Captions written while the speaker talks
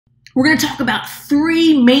we're going to talk about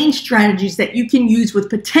 3 main strategies that you can use with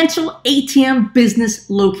potential ATM business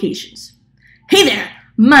locations. Hey there,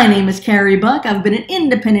 my name is Carey Buck. I've been an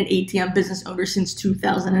independent ATM business owner since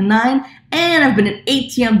 2009, and I've been an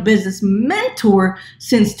ATM business mentor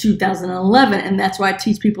since 2011, and that's why I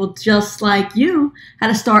teach people just like you how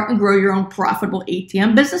to start and grow your own profitable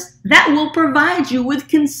ATM business that will provide you with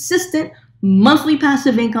consistent monthly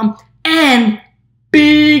passive income and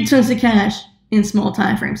big chunks of cash in small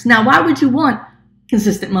time frames. Now, why would you want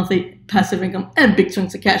consistent monthly passive income and big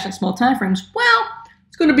chunks of cash in small time frames? Well,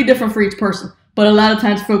 it's going to be different for each person. But a lot of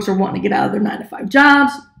times folks are wanting to get out of their 9-to-5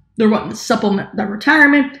 jobs. They're wanting to supplement their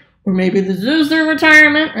retirement, or maybe this is their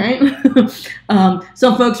retirement, right?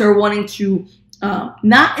 Some folks are wanting to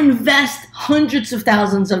not invest hundreds of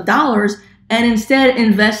thousands of dollars and instead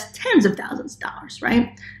invest tens of thousands of dollars,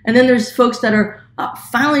 right? And then there's folks that are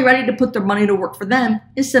finally ready to put their money to work for them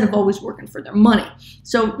instead of always working for their money.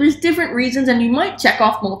 So there's different reasons, and you might check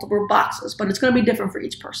off multiple boxes, but it's going to be different for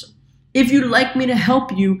each person. If you'd like me to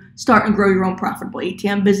help you start and grow your own profitable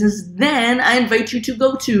ATM business, then I invite you to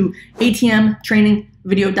go to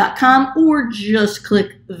atmtrainingvideo.com or just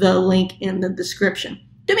click the link in the description.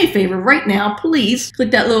 Do me a favor right now, please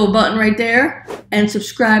click that little button right there and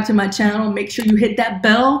subscribe to my channel. Make sure you hit that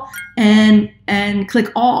bell and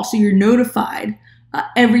click all so you're notified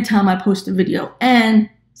every time I post a video. And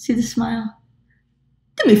see the smile?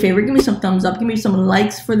 Do me a favor, give me some thumbs up, give me some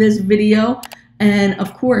likes for this video. And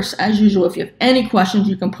of course, as usual, if you have any questions,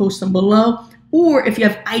 you can post them below. Or if you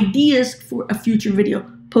have ideas for a future video,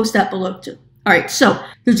 post that below too. All right, so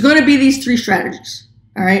there's going to be these 3 strategies.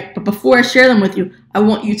 All right, but before I share them with you, I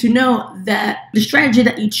want you to know that the strategy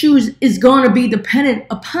that you choose is going to be dependent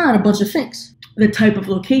upon a bunch of things. The type of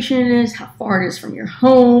location it is, how far it is from your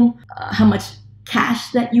home, how much cash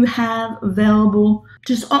that you have available,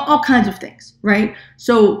 just all kinds of things, right?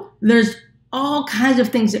 So there's all kinds of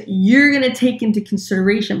things that you're going to take into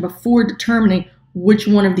consideration before determining which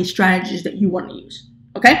one of these strategies that you want to use.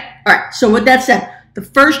 Okay? All right. So with that said, the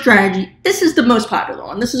first strategy, this is the most popular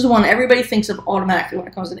one. This is the one everybody thinks of automatically when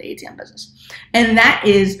it comes to the ATM business. And that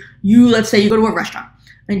is let's say you go to a restaurant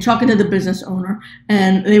and you're talking to the business owner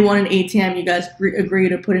and they want an ATM. You guys agree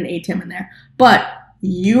to put an ATM in there. But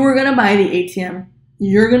you are going to buy the ATM.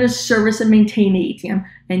 You're going to service and maintain the ATM.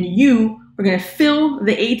 And you are going to fill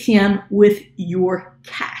the ATM with your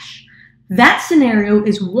cash. That scenario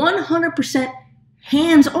is 100%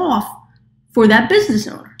 hands off for that business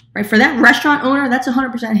owner, right? For that restaurant owner, that's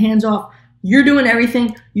 100% hands off. You're doing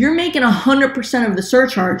everything. You're making 100% of the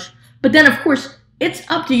surcharge. But then, of course, it's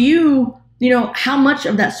up to you, how much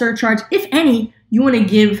of that surcharge, if any, you want to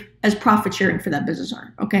give as profit sharing for that business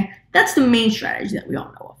owner, okay? That's the main strategy that we all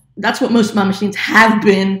know of. That's what most of my machines have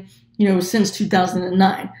been, since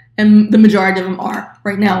 2009. And the majority of them are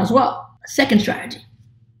right now as well. Second strategy.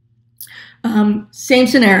 Same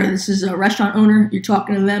scenario. This is a restaurant owner. You're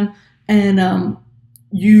talking to them and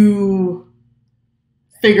you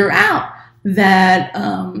figure out that,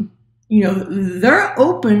 they're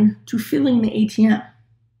open to filling the ATM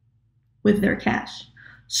with their cash.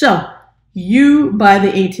 So you buy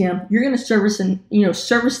the ATM. You're going to service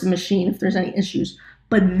the machine if there's any issues.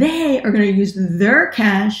 But they are going to use their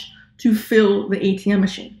cash to fill the ATM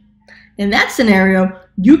machine. In that scenario,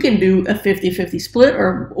 you can do a 50-50 split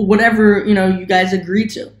or whatever, you guys agree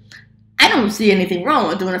to. I don't see anything wrong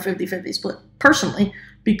with doing a 50-50 split personally,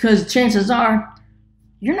 because chances are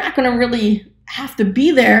you're not going to really have to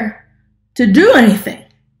be there to do anything,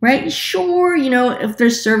 right? Sure, if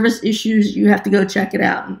there's service issues, you have to go check it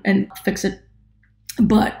out and fix it.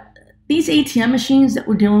 But these ATM machines that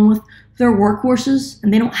we're dealing with, they're workhorses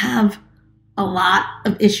and they don't have a lot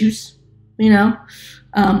of issues, We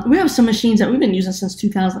have some machines that we've been using since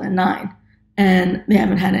 2009 and they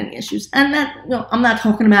haven't had any issues. And that, I'm not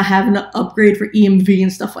talking about having to upgrade for EMV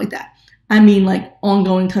and stuff like that. I mean like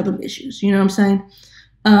ongoing type of issues, you know what I'm saying?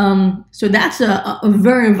 So that's a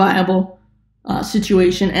very viable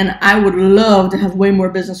situation, and I would love to have way more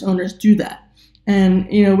business owners do that. And,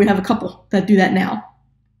 we have a couple that do that now,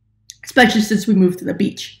 especially since we moved to the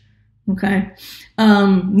beach. Okay.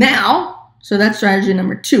 So that's strategy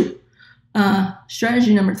number 2.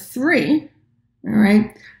 Strategy number 3, all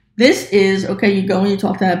right, this is, okay, you go and you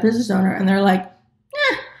talk to that business owner and they're like,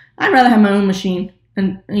 I'd rather have my own machine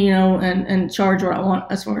and, and charge what I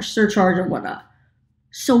want as far as surcharge and whatnot.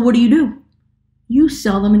 So what do? You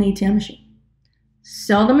sell them an ATM machine.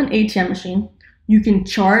 Sell them an ATM machine. You can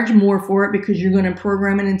charge more for it because you're going to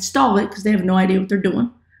program and install it because they have no idea what they're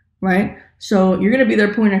doing, right? So you're going to be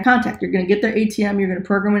their point of contact. You're going to get their ATM. You're going to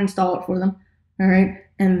program and install it for them, all right?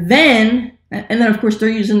 And then of course, they're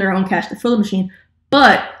using their own cash to fill the machine.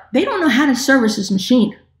 But they don't know how to service this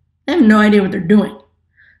machine. They have no idea what they're doing.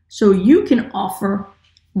 So you can offer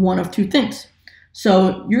one of two things.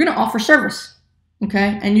 So you're going to offer service,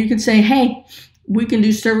 okay? And you can say, hey, we can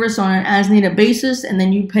do service on an as-needed basis, and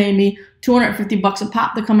then you pay me $250 a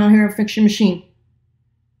pop to come out here and fix your machine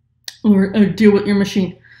or deal with your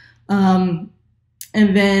machine. And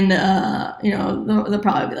then, they'll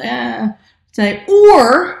probably be like, say,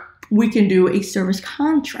 or we can do a service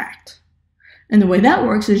contract. And the way that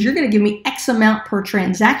works is you're going to give me X amount per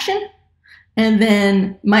transaction, and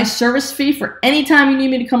then my service fee for any time you need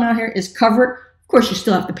me to come out here is covered. Of course, you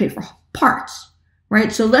still have to pay for parts,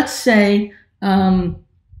 right? So let's say, for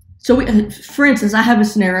instance, I have a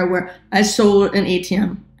scenario where I sold an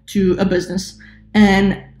ATM to a business,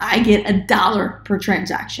 and I get $1 per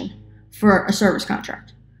transaction for a service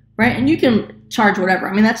contract, right? And you can charge whatever.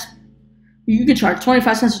 I mean, you can charge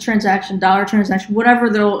 25 cents a transaction, $1 transaction, whatever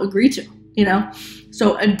they'll agree to,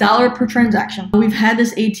 So $1 per transaction. We've had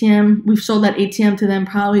this ATM, we've sold that ATM to them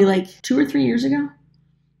probably like 2 or 3 years ago.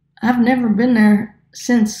 I've never been there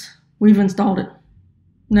since we've installed it.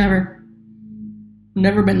 Never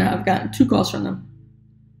been there. I've gotten 2 calls from them.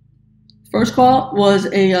 First call was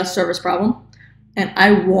a service problem, and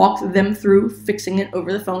I walked them through fixing it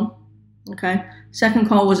over the phone. Okay. Second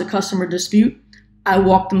call was a customer dispute. I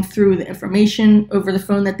walked them through the information over the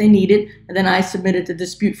phone that they needed, and then I submitted the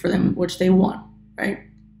dispute for them, which they won, right?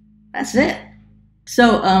 That's it.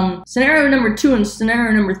 So scenario number 2 and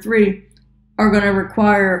scenario number 3 are going to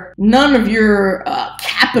require none of your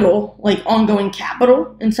capital, like ongoing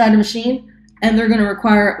capital inside the machine, and they're going to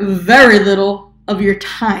require very little of your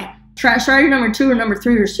time. Strategy number 2 and number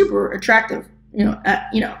 3 are super attractive,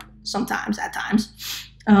 sometimes, at times.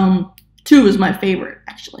 2 is my favorite,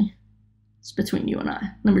 actually. It's between you and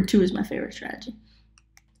I. Number 2 is my favorite strategy.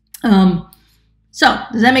 So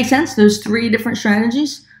does that make sense? Those 3 different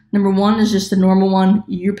strategies. Number 1 is just the normal one.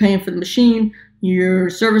 You're paying for the machine.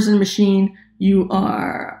 You're servicing the machine. You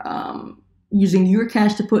are using your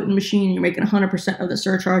cash to put in the machine. You're making 100% of the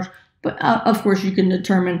surcharge. But of course, you can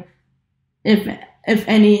determine if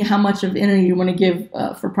any, how much of any you want to give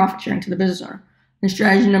for profit sharing to the business owner. And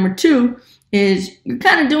strategy number 2 is you're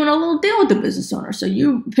kind of doing a little deal with the business owner. So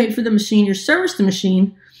you pay for the machine, you service the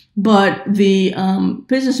machine, but the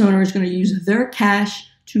business owner is going to use their cash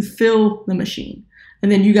to fill the machine.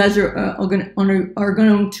 And then you guys are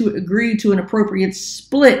going to agree to an appropriate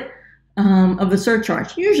split of the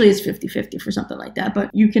surcharge. Usually it's 50-50 for something like that,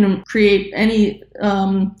 but you can create any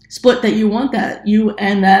split that you want that you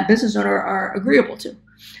and that business owner are agreeable to.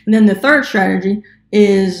 And then the third strategy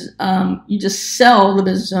is you just sell the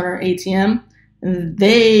business owner ATM.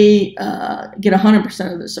 They get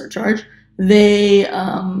 100% of the surcharge. They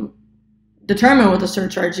determine what the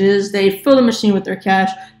surcharge is. They fill the machine with their cash.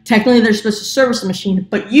 Technically, they're supposed to service the machine,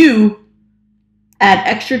 but you add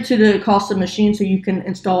extra to the cost of the machine so you can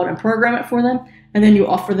install it and program it for them. And then you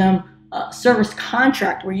offer them a service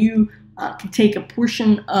contract where you can take a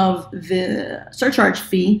portion of the surcharge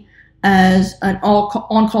fee as an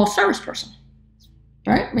on-call service person.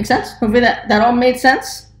 All right, makes sense? Hopefully that all made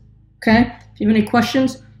sense. Okay, if you have any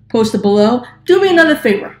questions, post it below. Do me another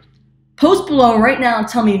favor. Post below right now and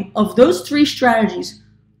tell me, of those 3 strategies,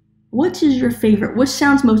 which is your favorite? Which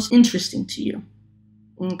sounds most interesting to you?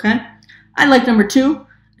 Okay, I like number 2,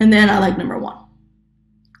 and then I like number 1.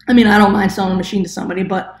 I mean, I don't mind selling a machine to somebody,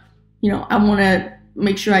 but I want to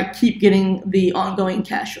make sure I keep getting the ongoing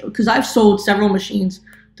cash flow, because I've sold several machines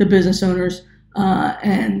to business owners,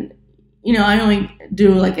 and I only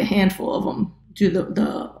do like a handful of them do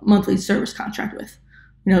the monthly service contract with.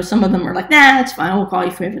 Some of them are like, nah, it's fine. We'll call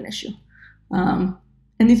you if we have an issue.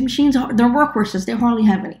 And these machines, they're workhorses. They hardly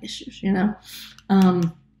have any issues,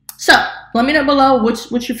 So let me know below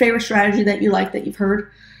what's your favorite strategy that you like, that you've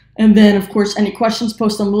heard. And then, of course, any questions,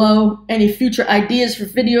 post them below. Any future ideas for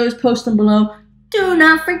videos, post them below. Do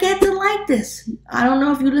not forget to like this. I don't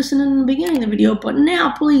know if you listened in the beginning of the video, but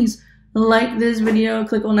now please like this video,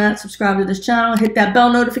 click on that, subscribe to this channel, hit that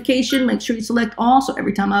bell notification, make sure you select all, so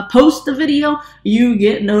every time I post a video, you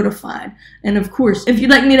get notified. And of course, if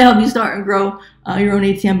you'd like me to help you start and grow your own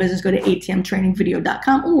ATM business, go to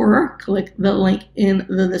atmtrainingvideo.com or click the link in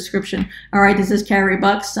the description. All right, this is Carey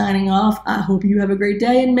Buck signing off. I hope you have a great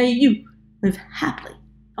day, and may you live happily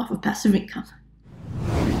off of passive income.